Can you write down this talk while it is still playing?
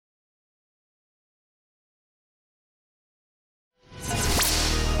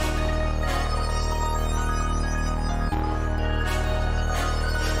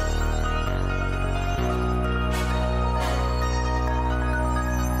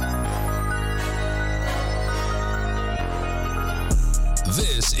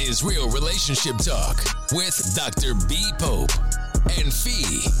This is Real Relationship Talk with Dr. B. Pope and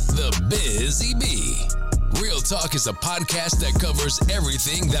Fee, the Busy Bee. Real Talk is a podcast that covers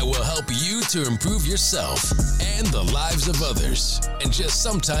everything that will help you to improve yourself and the lives of others. And just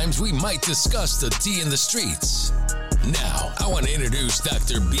sometimes we might discuss the tea in the streets. Now, I want to introduce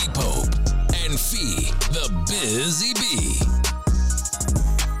Dr. B. Pope and Fee, the Busy Bee.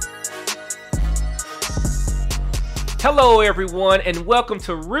 Hello, everyone, and welcome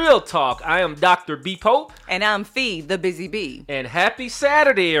to Real Talk. I am Dr. B. Pope. And I'm Fee, the Busy Bee. And happy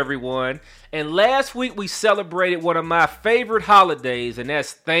Saturday, everyone. And last week we celebrated one of my favorite holidays, and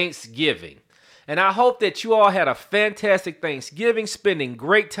that's Thanksgiving. And I hope that you all had a fantastic Thanksgiving, spending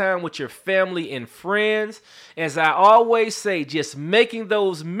great time with your family and friends. As I always say, just making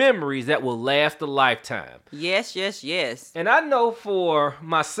those memories that will last a lifetime. Yes, yes, yes. And I know for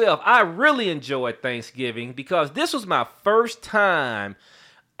myself, I really enjoyed Thanksgiving because this was my first time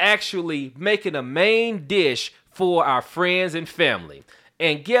actually making a main dish for our friends and family.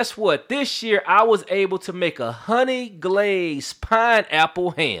 And guess what? This year, I was able to make a honey glazed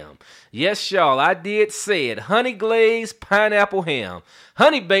pineapple ham. Yes, y'all, I did say it. Honey glazed pineapple ham.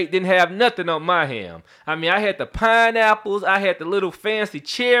 Honey Baked didn't have nothing on my ham. I mean, I had the pineapples, I had the little fancy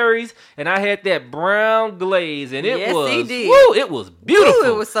cherries, and I had that brown glaze, and it was beautiful.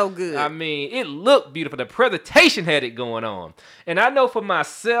 Ooh, it was so good. I mean, it looked beautiful. The presentation had it going on. And I know for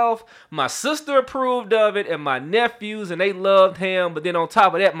myself, my sister approved of it, and my nephews, and they loved ham. But then on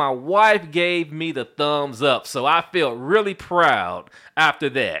top of that, my wife gave me the thumbs up. So I felt really proud after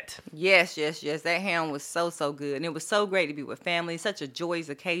that. Yes, yes, yes. That ham was so good. And it was so great to be with family. Such a joyous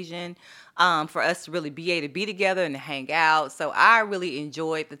occasion for us to really be able to be together and to hang out. So I really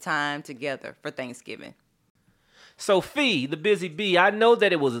enjoyed the time together for Thanksgiving. So Fee, the Busy Bee, I know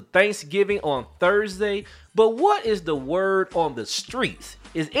that it was Thanksgiving on Thursday, but what is the word on the streets?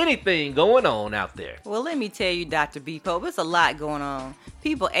 Is anything going on out there? Well, let me tell you, Dr. B. Pope, there's a lot going on.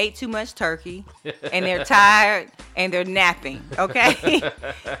 People ate too much turkey, and they're tired, and they're napping, okay?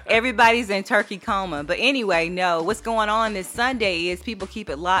 Everybody's in turkey coma. But anyway, no, what's going on this Sunday is People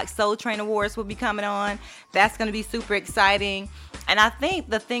Keep It Locked. Soul Train Awards will be coming on. That's going to be super exciting. And I think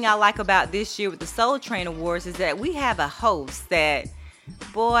the thing I like about this year with the Soul Train Awards is that we have a host that,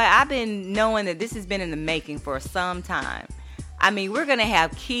 boy, I've been knowing that this has been in the making for some time. I mean, we're going to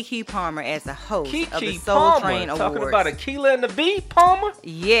have Keke Palmer as a host of the Soul Train Awards. Talking about Akilah and the Bee, Palmer?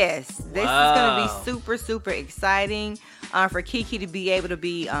 Yes. This is going to be super, super exciting for Keke to be able to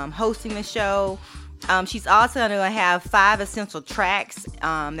be hosting the show. She's also going to have 5 essential tracks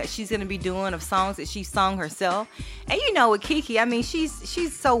that she's going to be doing of songs that she sung herself. And you know, with Keke, I mean,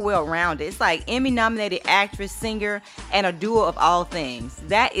 she's so well-rounded. It's like Emmy-nominated actress, singer, and a duo of all things.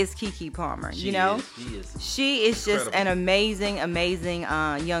 That is Keke Palmer, you know? She is just an amazing, amazing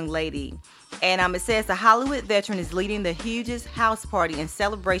young lady. And it says the Hollywood veteran is leading the hugest house party in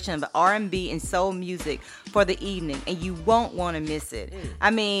celebration of R&B and soul music for the evening, and you won't want to miss it.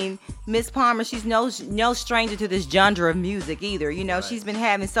 I mean, Miss Palmer, she's no stranger to this genre of music either. You know, She's been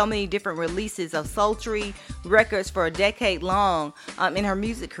having so many different releases of sultry records for a decade long in her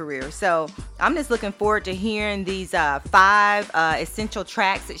music career. So I'm just looking forward to hearing these 5 essential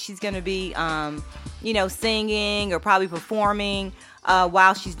tracks that she's going to be, singing or probably performing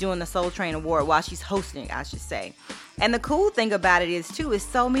while she's doing the Soul Train Award, while she's hosting it, I should say. And the cool thing about it is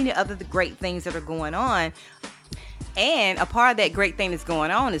so many other great things that are going on. And a part of that great thing that's going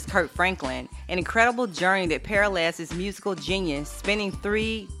on is Kirk Franklin, an incredible journey that parallels his musical genius, spanning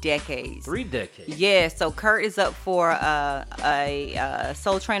 3 decades. 3 decades? Yeah, so Kurt is up for a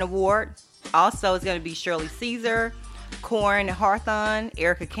Soul Train Award. Also, it's going to be Shirley Caesar, Corn Hawthorne,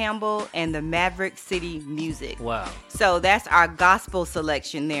 Erica Campbell, and the Maverick City Music. Wow. So that's our gospel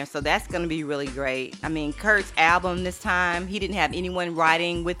selection there. So that's going to be really great. I mean, Kurt's album this time, he didn't have anyone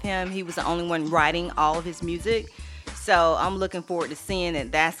writing with him. He was the only one writing all of his music. So I'm looking forward to seeing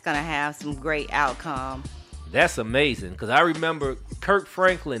that that's going to have some great outcome. That's amazing, because I remember Kirk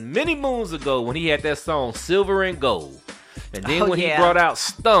Franklin many moons ago when he had that song Silver and Gold. And then he brought out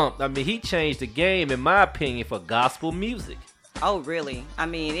Stump, I mean, he changed the game, in my opinion, for gospel music. Oh, really? I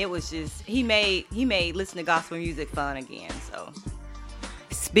mean, it was just, he made listening to gospel music fun again, so.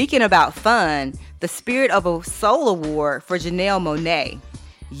 Speaking about fun, the Spirit of a Soul Award for Janelle Monáe.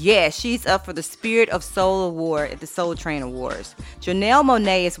 Yes, she's up for the Spirit of Soul Award at the Soul Train Awards. Janelle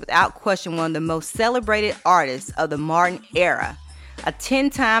Monáe is without question one of the most celebrated artists of the modern era. A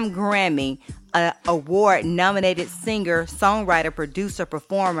 10-time Grammy award-nominated singer, songwriter, producer,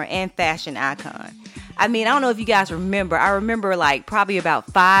 performer, and fashion icon. I mean, I don't know if you guys remember. I remember like probably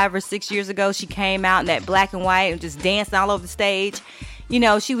about 5 or 6 years ago, she came out in that black and white and just dancing all over the stage. You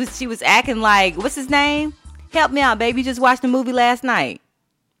know, she was acting like, what's his name? Help me out, baby. Just watched the movie last night.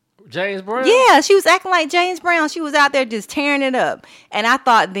 James Brown? Yeah, she was acting like James Brown. She was out there just tearing it up. And I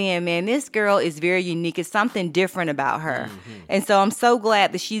thought then, man, this girl is very unique. It's something different about her. Mm-hmm. And so I'm so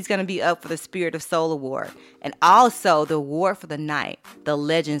glad that she's going to be up for the Spirit of Soul Award. And also the award for the night, the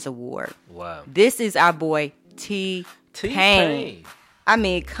Legends Award. Wow. This is our boy, T-Pain. I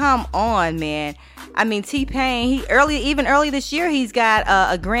mean, come on, man. I mean, T-Pain, even early this year, he's got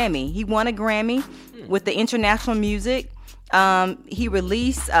a Grammy. He won a Grammy with the International Music. He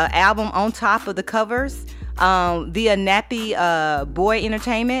released an album on top of the covers via Nappy Boy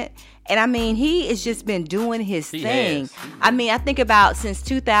Entertainment. And I mean, he has just been doing his thing. I mean, I think about since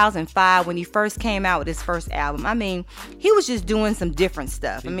 2005 when he first came out with his first album. I mean, he was just doing some different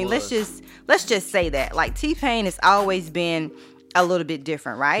stuff. Let's just say that. Like, T-Pain has always been a little bit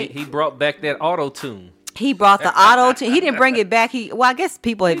different, right? He brought back that auto-tune. He brought the auto-tune. He didn't bring it back. I guess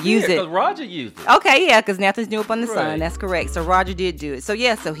people have used it. Because Roger used it. Okay, yeah, because Nothing's New Up on the Sun. That's correct. So Roger did do it.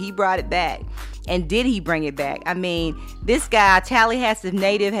 So he brought it back. And did he bring it back? I mean, this guy, Tallahassee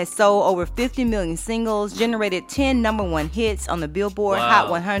native, has sold over 50 million singles, generated 10 number one hits on the Billboard Hot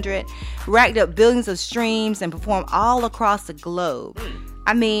 100, racked up billions of streams, and performed all across the globe.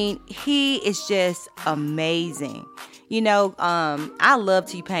 I mean, he is just amazing. You know, I love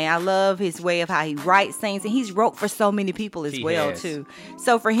T-Pain. I love his way of how he writes things, and he's wrote for so many people as well, too.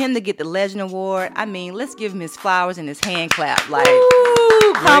 So for him to get the Legend Award, I mean, let's give him his flowers and his hand clap. Like,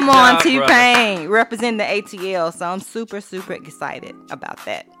 come on, T-Pain, representing the ATL. So I'm super, super excited about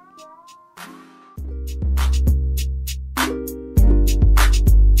that.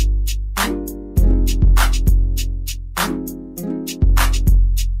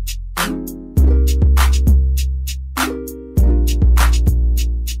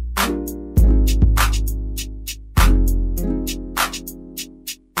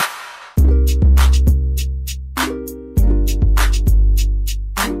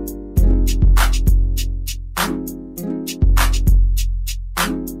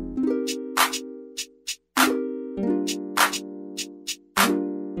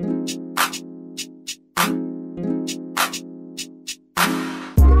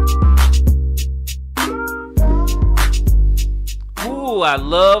 I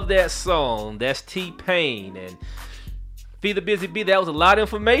love that song. That's T-Pain. And Fee the Busy Bee, that was a lot of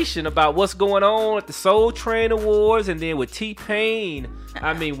information about what's going on at the Soul Train Awards, and then with T-Pain,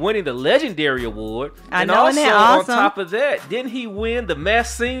 I mean, winning the Legendary Award. I know, and also, awesome. On top of that, didn't he win the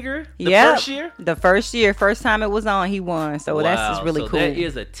Masked Singer first year? The first year. First time it was on, he won. So that's just really cool. That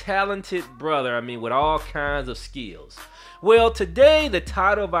is a talented brother, I mean, with all kinds of skills. Well, today the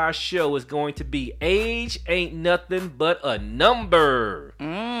title of our show is going to be Age Ain't Nothing But a Number.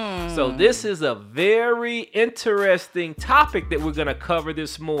 So this is a very interesting topic that we're going to cover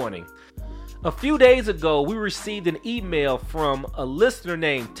this morning. A few days ago, we received an email from a listener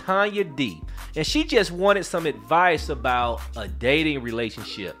named Tanya D. And she just wanted some advice about a dating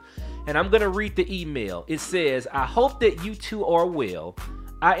relationship. And I'm going to read the email. It says, I hope that you two are well.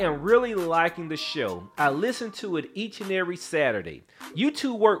 I am really liking the show. I listen to it each and every Saturday. You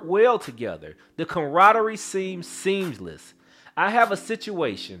two work well together. The camaraderie seems seamless. I have a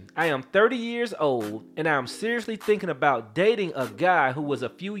situation. I am 30 years old, and I am seriously thinking about dating a guy who was a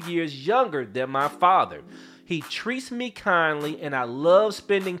few years younger than my father. He treats me kindly, and I love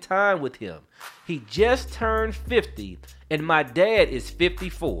spending time with him. He just turned 50, and my dad is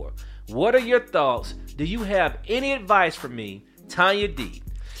 54. What are your thoughts? Do you have any advice for me? Tanya D.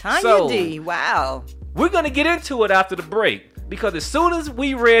 D, wow. We're going to get into it after the break, because as soon as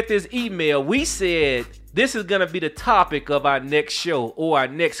we read this email, we said this is going to be the topic of our next show or our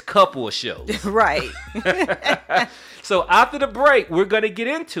next couple of shows. Right. So after the break, we're going to get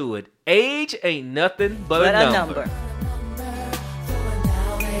into it. Age ain't nothing but a number.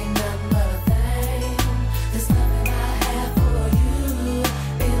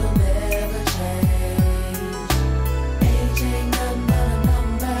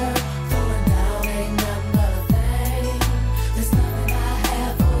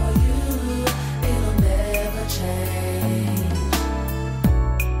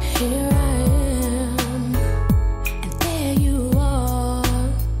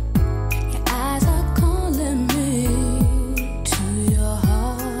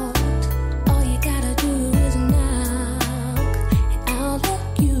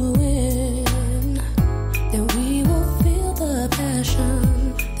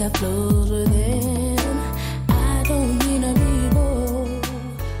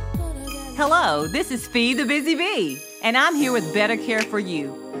 Hello, this is Fee the Busy Bee, and I'm here with Better Care for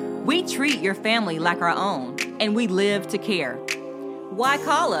You. We treat your family like our own, and we live to care. Why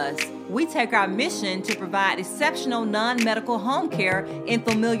call us? We take our mission to provide exceptional non-medical home care in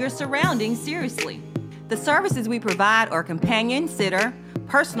familiar surroundings seriously. The services we provide are companion, sitter,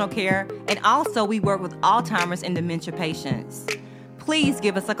 personal care, and also we work with Alzheimer's and dementia patients. Please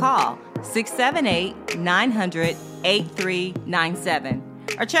give us a call, 678-900-8397,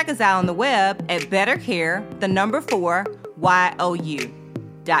 or check us out on the web at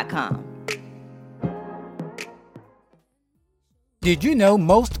bettercare4you.com. Did you know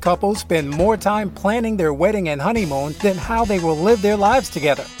most couples spend more time planning their wedding and honeymoon than how they will live their lives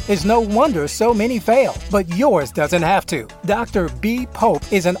together? It's no wonder so many fail, but yours doesn't have to. Dr. B. Pope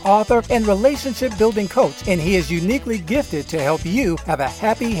is an author and relationship-building coach, and he is uniquely gifted to help you have a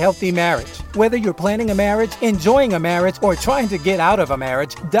happy, healthy marriage. Whether you're planning a marriage, enjoying a marriage, or trying to get out of a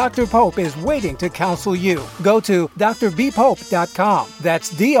marriage, Dr. Pope is waiting to counsel you. Go to drbpope.com. That's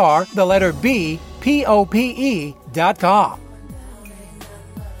DR, the letter B, POPE.com.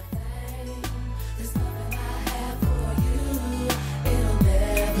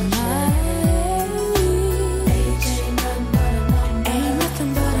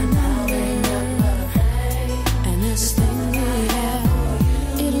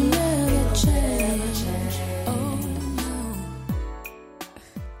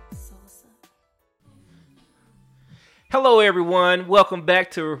 Hello, everyone. Welcome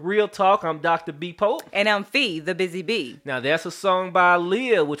back to Real Talk. I'm Dr. B. Pope. And I'm Fee, the Busy Bee. Now, that's a song by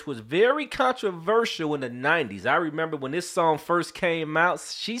Aaliyah, which was very controversial in the 90s. I remember when this song first came out,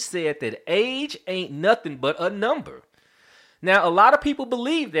 she said that age ain't nothing but a number. Now, a lot of people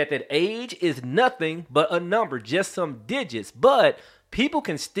believe that age is nothing but a number, just some digits. But people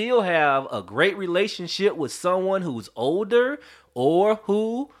can still have a great relationship with someone who's older or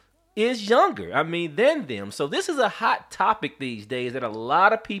who is younger, than them. So this is a hot topic these days that a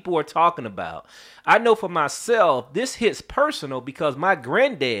lot of people are talking about. I know for myself, this hits personal because my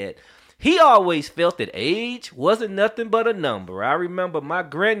granddad, he always felt that age wasn't nothing but a number. I remember my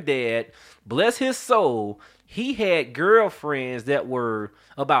granddad, bless his soul, he had girlfriends that were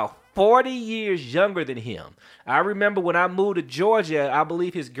about 40 years younger than him. I remember when I moved to Georgia, I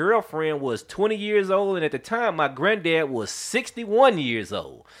believe his girlfriend was 20 years old, and at the time, my granddad was 61 years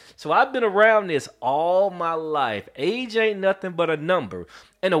old. So I've been around this all my life. Age ain't nothing but a number.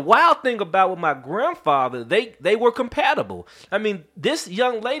 And the wild thing about with my grandfather, they were compatible. This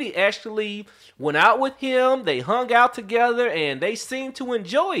young lady actually went out with him. They hung out together, and they seemed to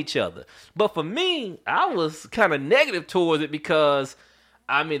enjoy each other. But for me, I was kind of negative towards it because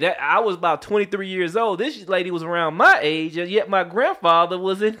I was about 23 years old. This lady was around my age, and yet my grandfather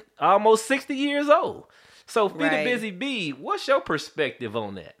was almost 60 years old. So, Fee the Busy Bee, what's your perspective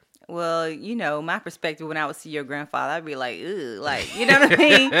on that? Well, my perspective when I would see your grandfather, I'd be like, ugh, like, you know what I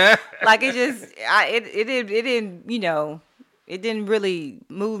mean? Like, it didn't really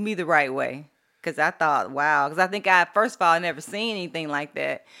move me the right way. Because I thought, wow. Because I think first of all, I never seen anything like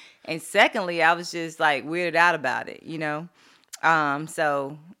that. And secondly, I was just like weirded out about it,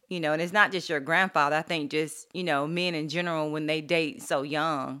 So, and it's not just your grandfather. I think just, men in general, when they date so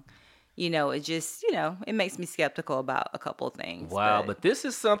young, it just, it makes me skeptical about a couple of things. Wow, but this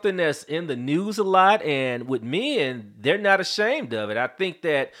is something that's in the news a lot, and with men, they're not ashamed of it. I think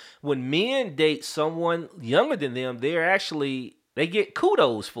that when men date someone younger than them, they get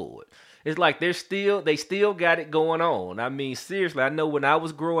kudos for it. It's like they still got it going on. Seriously, I know when I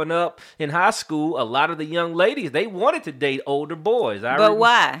was growing up in high school, a lot of the young ladies, they wanted to date older boys.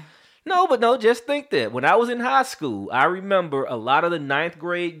 Why? No, just think that. When I was in high school, I remember a lot of the 9th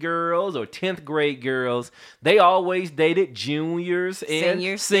grade girls or 10th grade girls, they always dated juniors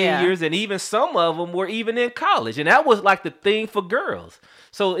and seniors, and even some of them were even in college. And that was like the thing for girls.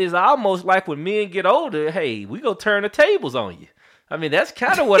 So it's almost like when men get older, hey, we gonna turn the tables on you. That's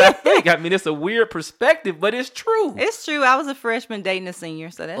kind of what I think. It's a weird perspective, but it's true. It's true. I was a freshman dating a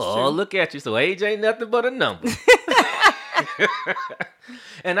senior, so that's true. Oh, look at you. So age ain't nothing but a number.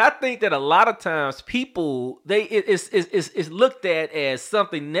 And I think that a lot of times people, it's looked at as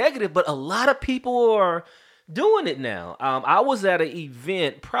something negative, but a lot of people are doing it now. I was at an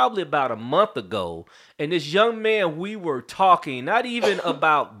event probably about a month ago, and this young man, we were talking, not even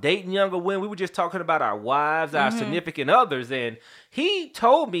about dating younger women. We were just talking about our wives, our significant others, and he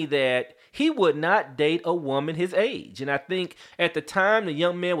told me that he would not date a woman his age. And I think at the time, the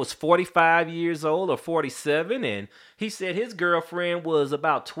young man was 45 years old or 47, and he said his girlfriend was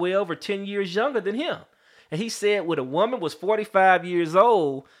about 12 or 10 years younger than him. And he said when a woman was 45 years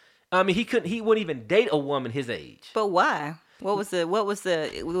old, he wouldn't even date a woman his age. But why? What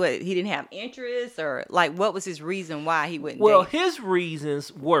he didn't have interest, or like what was his reason why he wouldn't date? Well, his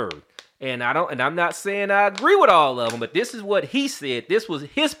reasons were, And I'm not saying I agree with all of them, but this is what he said. This was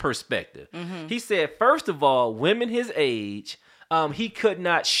his perspective. He said, first of all, women his age, he could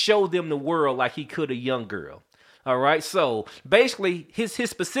not show them the world like he could a young girl. All right. So basically, his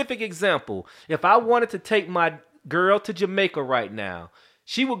specific example, if I wanted to take my girl to Jamaica right now,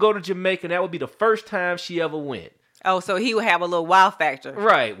 she would go to Jamaica, and that would be the first time she ever went. Oh, so he would have a little wow factor.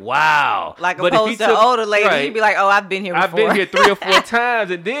 Right. Wow. Like opposed to an older lady, he'd be like, oh, I've been here before. I've been here 3 or 4 times.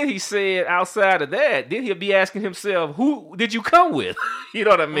 And then he said outside of that, then he'll be asking himself, who did you come with? You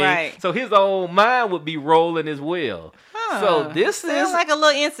know what I mean? Right. So his own mind would be rolling as well. So this sounds like a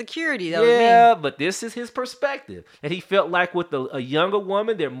little insecurity, though. Yeah, but this is his perspective. And he felt like with a younger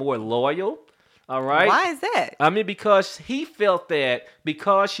woman, they're more loyal. All right. Why is that? I mean, because he felt that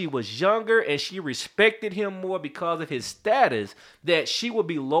because she was younger and she respected him more because of his status, that she would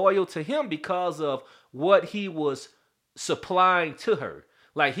be loyal to him because of what he was supplying to her.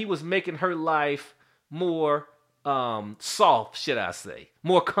 Like he was making her life more soft, should I say,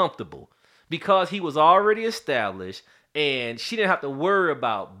 more comfortable, because he was already established. And she didn't have to worry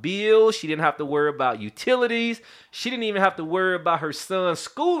about bills. She didn't have to worry about utilities. She didn't even have to worry about her son's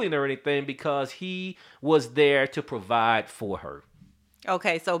schooling or anything because he was there to provide for her.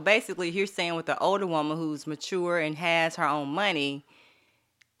 Okay, so basically you're saying with the older woman who's mature and has her own money,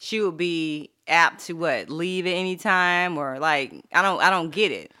 she would be apt to leave at any time, or like I don't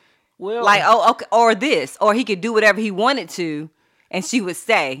get it. Well, like okay, or this, or he could do whatever he wanted to. And she would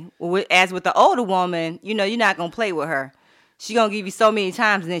stay. As with the older woman, you're not going to play with her. She's going to give you so many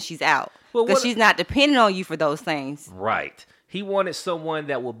times and then she's out. Because she's not dependent on you for those things. Right. He wanted someone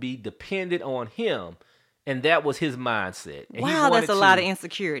that would be dependent on him. And that was his mindset. And wow, that's a lot of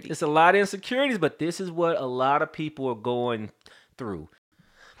insecurities. It's a lot of insecurities, but this is what a lot of people are going through.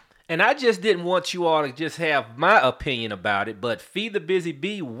 And I just didn't want you all to just have my opinion about it, but Feed the Busy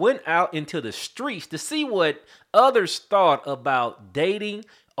Bee went out into the streets to see what others thought about dating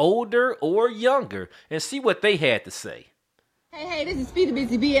older or younger and see what they had to say. Hey, this is Feed the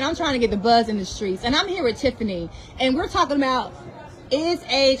Busy Bee, and I'm trying to get the buzz in the streets. And I'm here with Tiffany, and we're talking about, is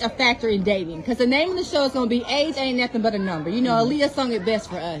age a factor in dating? Because the name of the show is going to be Age Ain't Nothing But a Number. Aaliyah sung it best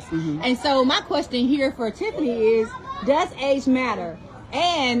for us. And so my question here for Tiffany is, does age matter?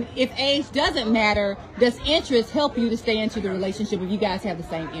 And if age doesn't matter, does interest help you to stay into the relationship if you guys have the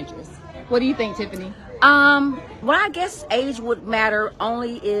same interests? What do you think, Tiffany? Well, I guess age would matter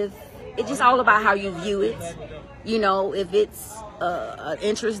only if it's just all about how you view it. If it's an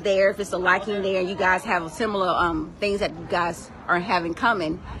interest there, if it's a liking there, and you guys have similar things that you guys are having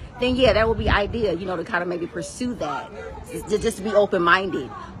common, then yeah, that would be ideal, to kind of maybe pursue that, just to be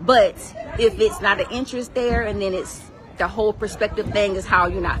open-minded. But if it's not an interest there, and then it's the whole perspective thing is how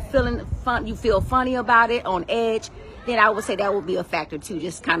you're not feeling fun, you feel funny about it, on edge, then I would say that would be a factor too.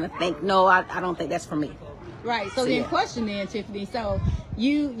 Just kind of think, no, I don't think that's for me. Right. So then question then, Tiffany. So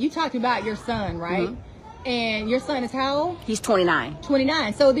you talked about your son, right? And your son is how old? He's 29.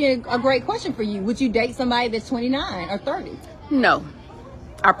 29. So then a great question for you. Would you date somebody that's 29 or 30? No,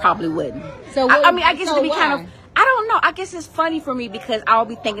 I probably wouldn't. So I guess to be kind of, I don't know. I guess it's funny for me because I'll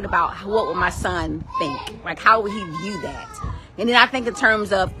be thinking about what would my son think? Like, how would he view that? And then I think in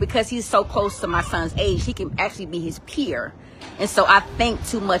terms of, because he's so close to my son's age, he can actually be his peer. And so I think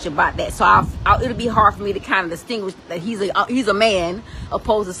too much about that. So it'll be hard for me to kind of distinguish that he's a man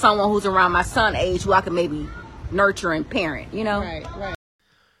opposed to someone who's around my son's age who I can maybe nurture and parent, Right.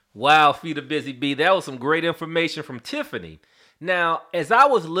 Wow, Feed the Busy Bee. That was some great information from Tiffany. Now, as I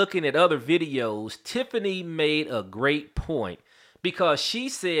was looking at other videos, Tiffany made a great point because she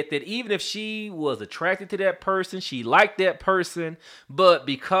said that even if she was attracted to that person, she liked that person, but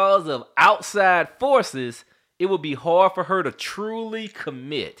because of outside forces, it would be hard for her to truly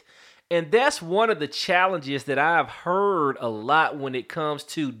commit. And that's one of the challenges that I've heard a lot when it comes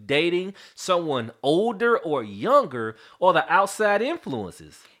to dating someone older or younger or the outside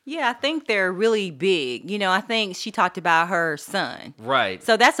influences. Yeah, I think they're really big. I think she talked about her son. Right.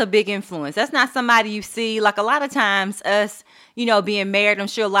 So that's a big influence. That's not somebody you see. Like a lot of times us, being married, I'm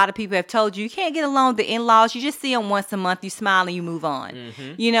sure a lot of people have told you can't get along with the in-laws. You just see them once a month, you smile and you move on.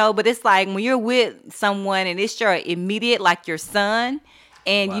 Mm-hmm. But it's like when you're with someone and it's your immediate, like your son,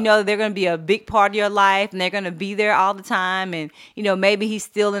 and wow. They're going to be a big part of your life and they're going to be there all the time. And, maybe he's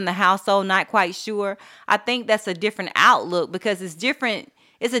still in the household, not quite sure. I think that's a different outlook because it's different.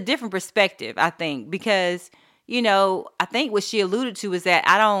 It's a different perspective, I think, because, I think what she alluded to is that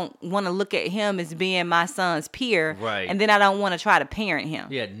I don't want to look at him as being my son's peer. Right. And then I don't want to try to parent him.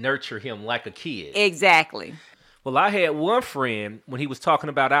 Yeah, nurture him like a kid. Exactly. Well, I had one friend, when he was talking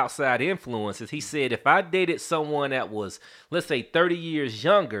about outside influences, he said if I dated someone that was, let's say, 30 years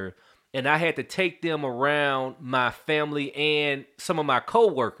younger, and I had to take them around my family and some of my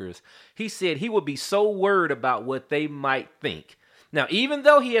coworkers, he said he would be so worried about what they might think. Now, even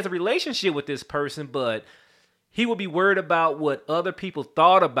though he has a relationship with this person, but he would be worried about what other people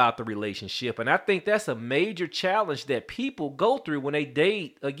thought about the relationship. And I think that's a major challenge that people go through when they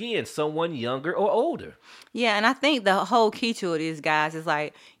date, again, someone younger or older. Yeah, and I think the whole key to it is, guys, is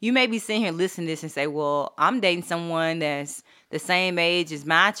like, you may be sitting here listening to this and say, well, I'm dating someone that's the same age as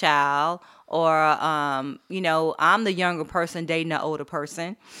my child, or, I'm the younger person dating an older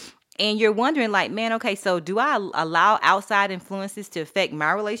person. And you're wondering, like, man, okay, so do I allow outside influences to affect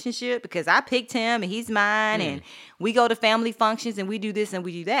my relationship? Because I picked him and he's mine, and we go to family functions and we do this and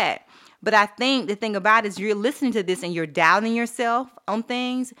we do that. But I think the thing about it is, you're listening to this and you're doubting yourself on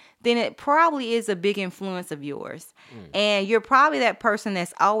things, then it probably is a big influence of yours. And you're probably that person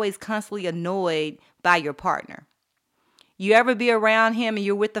that's always constantly annoyed by your partner. You ever be around him and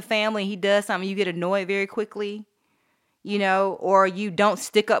you're with the family and he does something, you get annoyed very quickly? Or you don't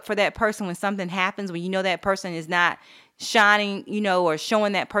stick up for that person when something happens, when you know that person is not shining, or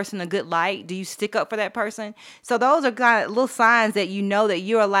showing that person a good light. Do you stick up for that person? So those are kind of little signs that you know that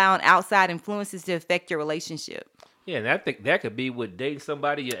you're allowing outside influences to affect your relationship. Yeah, and I think that could be with dating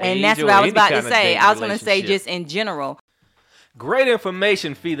somebody your age. And that's what I was about to say. I was going to say just in general. Great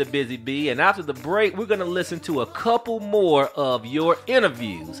information, Fee the Busy Bee. And after the break, we're going to listen to a couple more of your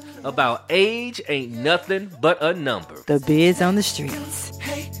interviews about age ain't nothing but a number. The biz on the streets.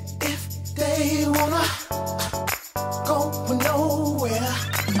 Hey, if they wanna go nowhere,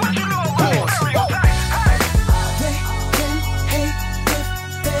 they can hate if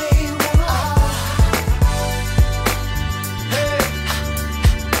they wanna.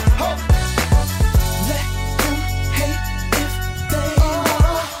 Let them hate if they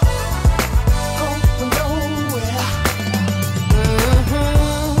wanna go nowhere.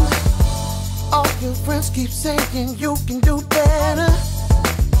 All your friends keep saying you can do better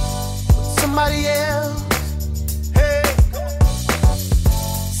with somebody else. Hey,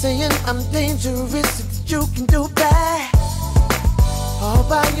 saying I'm dangerous if you can do that all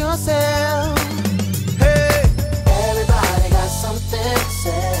by yourself. Hey, everybody got something to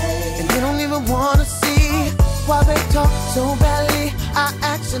say, and they don't even wanna see why they talk so badly. I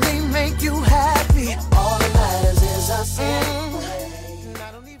actually make you happy. All that matters is us.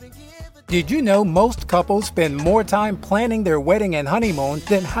 Did you know most couples spend more time planning their wedding and honeymoon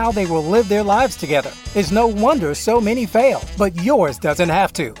than how they will live their lives together? It's no wonder so many fail, but yours doesn't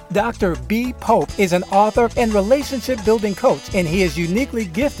have to. Dr. B. Pope is an author and relationship building coach, and he is uniquely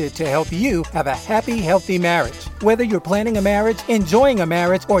gifted to help you have a happy, healthy marriage. Whether you're planning a marriage, enjoying a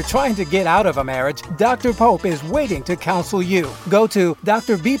marriage, or trying to get out of a marriage, Dr. Pope is waiting to counsel you. Go to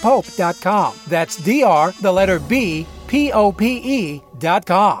drbpope.com. That's DrBPOPE.com.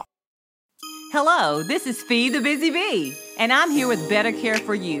 Hello, this is Fee the Busy Bee, and I'm here with Better Care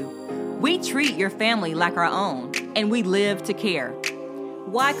for You. We treat your family like our own, and we live to care.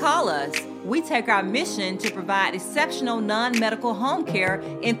 Why call us? We take our mission to provide exceptional non-medical home care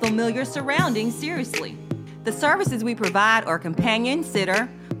in familiar surroundings seriously. The services we provide are companion, sitter,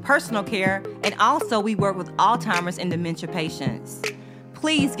 personal care, and also we work with Alzheimer's and dementia patients.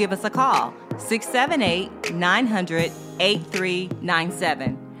 Please give us a call,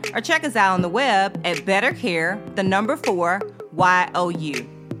 678-900-8397. Or check us out on the web at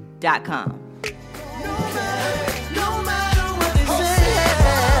bettercare4you.com. No matter what they say,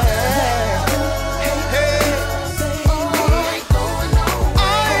 I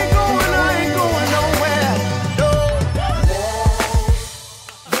ain't going nowhere. No. Let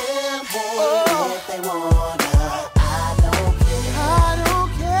them hate if they wanna. I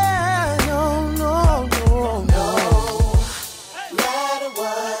don't care. No. No matter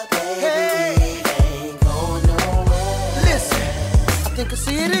what, baby, ain't going nowhere. Listen, I think I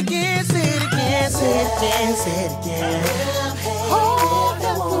see it again, say it again, say it again, say it again.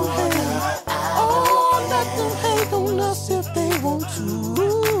 Oh, let them hate on us if they want to.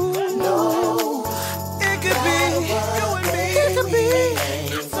 No, it could be you and me. It could be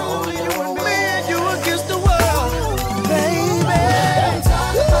it's only you and me, and you against the world, baby.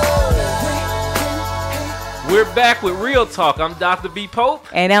 We're back with Real Talk. I'm Dr. B. Pope.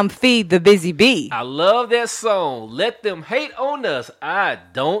 And I'm Fee the Busy Bee. I love that song, Let Them Hate on Us, I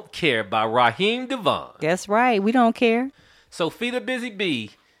Don't Care, by Raheem DeVaughn. That's right. We don't care. So, Fee the Busy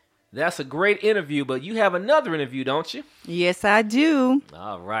Bee, that's a great interview, but you have another interview, don't you? Yes, I do.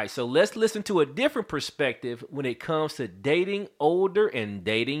 All right, so let's listen to a different perspective when it comes to dating older and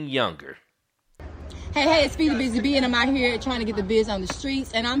dating younger. Hey, it's Fee the Busy Bee, and I'm out here trying to get the biz on the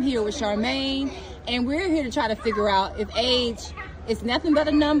streets, and I'm here with Charmaine, and we're here to try to figure out if age it's nothing but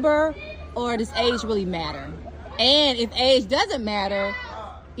a number, or does age really matter? And if age doesn't matter,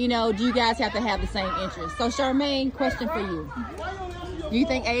 do you guys have to have the same interests? So, Charmaine, question for you. Do you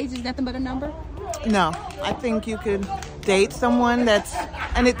think age is nothing but a number? No, I think you could date someone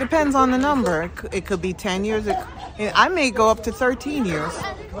and it depends on the number. It could be 10 years. I may go up to 13 years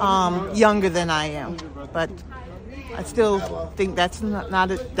younger than I am, but I still think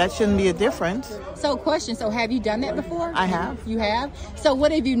that shouldn't be a difference. So, question. So, have you done that before? I have. You have? So,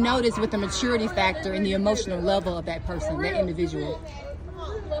 what have you noticed with the maturity factor and the emotional level of that person, that individual?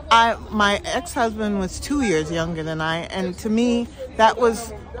 My ex-husband was 2 years younger than I, and to me, that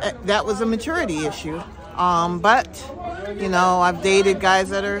was a maturity issue. But I've dated guys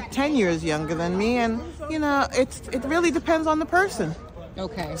that are 10 years younger than me, and it really depends on the person.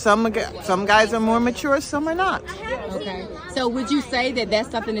 Okay. Some guys are more mature, some are not. Okay. So would you say that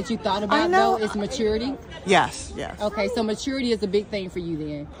that's something that you thought about, though, is maturity? Yes. Okay, so maturity is a big thing for you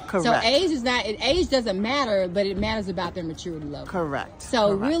then. Correct. So age doesn't matter, but it matters about their maturity level. Correct.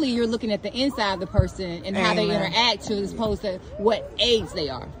 So really you're looking at the inside of the person and how they interact as opposed to what age they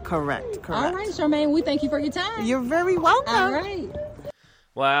are. Correct. All right, Charmaine, we thank you for your time. You're very welcome. All right.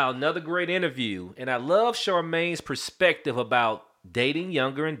 Wow, another great interview. And I love Charmaine's perspective about dating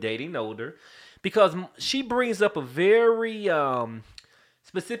younger and dating older, because she brings up a very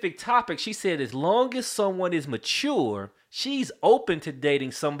specific topic. She said as long as someone is mature, she's open to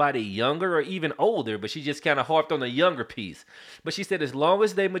dating somebody younger or even older, but she just kind of harped on the younger piece. But she said as long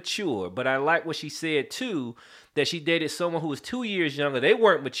as they mature. But I like what she said too, that she dated someone who was 2 years younger. They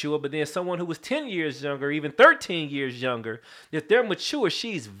weren't mature, but then someone who was 10 years younger, even 13 years younger, if they're mature,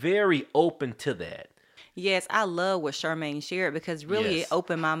 she's very open to that. Yes, I love what Charmaine shared, because really it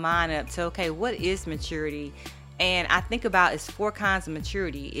opened my mind up to, okay, what is maturity? And I think about it's 4 kinds of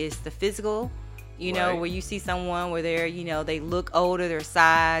maturity. It's the physical, where you see someone where they're, they look older, their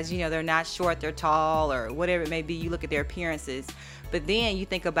size, they're not short, they're tall, or whatever it may be. You look at their appearances. But then you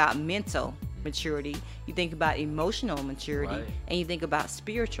think about mental maturity, you think about emotional maturity, and you think about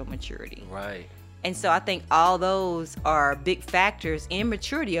spiritual maturity. Right. And so I think all those are big factors in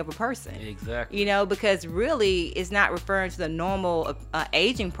maturity of a person. Exactly. Because really it's not referring to the normal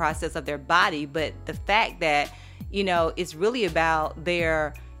aging process of their body, but the fact that, it's really about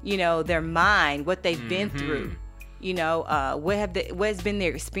their, their mind, what they've been through, what has been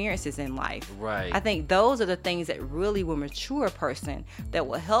their experiences in life. Right. I think those are the things that really will mature a person, that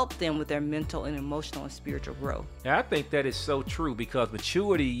will help them with their mental and emotional and spiritual growth. Yeah, I think that is so true, because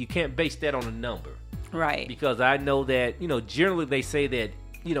maturity, you can't base that on a number. Right. Because I know that, generally they say that,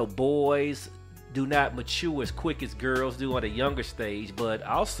 boys do not mature as quick as girls do at a younger stage, but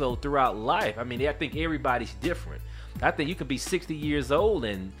also throughout life. I mean, I think everybody's different. I think you can be 60 years old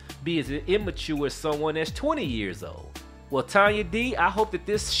and be as immature as someone that's 20 years old. Well, Tanya D, I hope that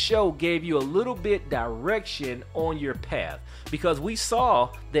this show gave you a little bit direction on your path, because we saw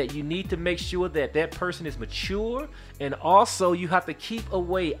that you need to make sure that that person is mature, and also you have to keep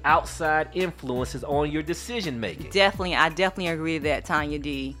away outside influences on your decision making. I definitely agree with that, Tanya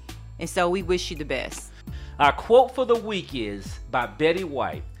D. And so we wish you the best. Our quote for the week is by Betty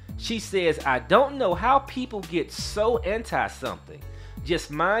White. She says, "I don't know how people get so anti-something. Just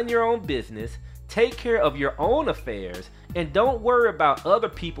mind your own business, take care of your own affairs, and don't worry about other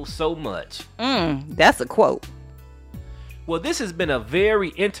people so much." That's a quote. Well, this has been a very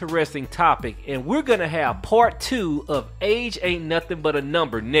interesting topic, and we're going to have part 2 of Age Ain't Nothing But a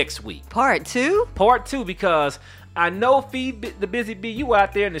Number next week. Part 2? Part 2, because I know, Fee, the Busy Bee, you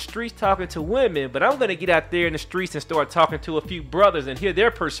out there in the streets talking to women, but I'm going to get out there in the streets and start talking to a few brothers and hear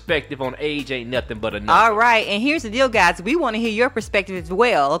their perspective on age ain't nothing but a number. All right, and here's the deal, guys. We want to hear your perspective as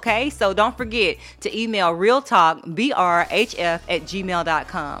well, okay? So don't forget to email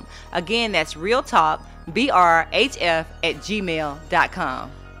realtalkbrhf@gmail.com. Again, that's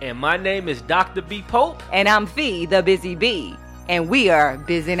realtalkbrhf@gmail.com. And my name is Dr. B. Pope. And I'm Fee, the Busy Bee. And we are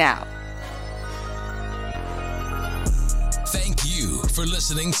busying out. Thank you for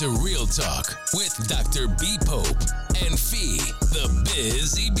listening to Real Talk with Dr. B. Pope and Fee, the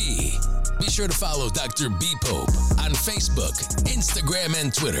Busy Bee. Be sure to follow Dr. B. Pope on Facebook, Instagram,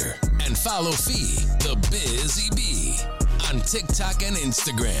 and Twitter. And follow Fee, the Busy Bee on TikTok and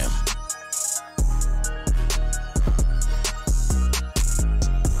Instagram.